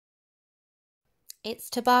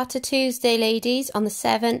It's Tabata Tuesday, ladies, on the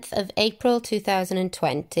 7th of April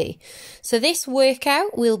 2020. So this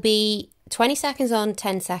workout will be 20 seconds on,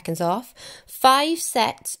 10 seconds off, 5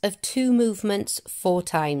 sets of 2 movements 4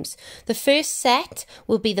 times. The first set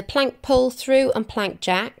will be the plank pull through and plank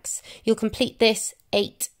jacks. You'll complete this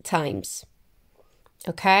 8 times.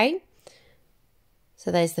 Okay? So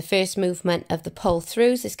there's the first movement of the pull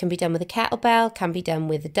throughs. This can be done with a kettlebell, can be done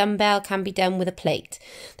with a dumbbell, can be done with a plate.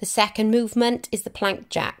 The second movement is the plank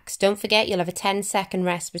jacks. Don't forget, you'll have a 10-second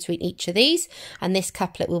rest between each of these, and this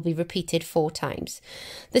couplet will be repeated 4 times.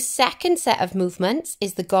 The second set of movements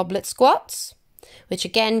is the goblet squats, which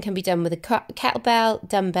again can be done with a kettlebell,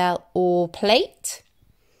 dumbbell, or plate.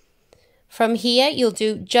 From here, you'll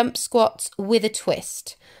do jump squats with a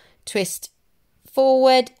twist. Twist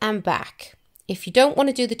forward and back. If you don't want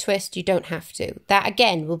to do the twist, you don't have to. That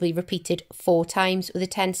again will be repeated 4 times with a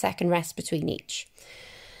 10-second rest between each.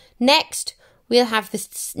 Next, we'll have the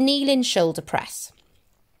kneeling shoulder press.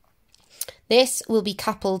 This will be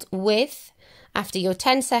coupled with, after your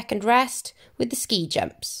 10-second rest, with the ski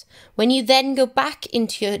jumps. When you then go back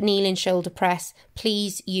into your kneeling shoulder press,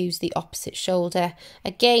 please use the opposite shoulder,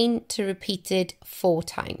 again to repeated 4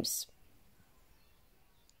 times.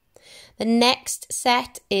 The next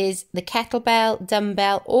set is the kettlebell,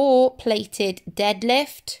 dumbbell or plated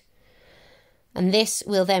deadlift. And this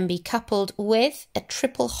will then be coupled with a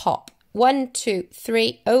triple hop. 1, 2,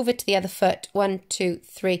 3, over to the other foot. 1, 2,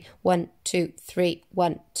 3, 1, 2, 3,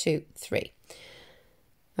 1, 2, 3.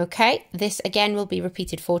 Okay, this again will be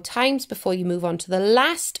repeated 4 times before you move on to the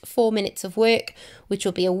last 4 minutes of work, which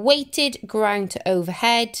will be a weighted ground to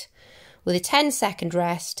overhead with a 10-second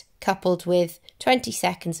rest, coupled with 20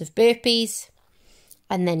 seconds of burpees,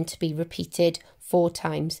 and then to be repeated 4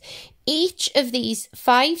 times. Each of these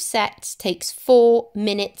 5 sets takes 4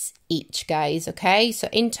 minutes each, guys, okay? So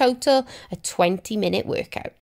in total, a 20-minute workout.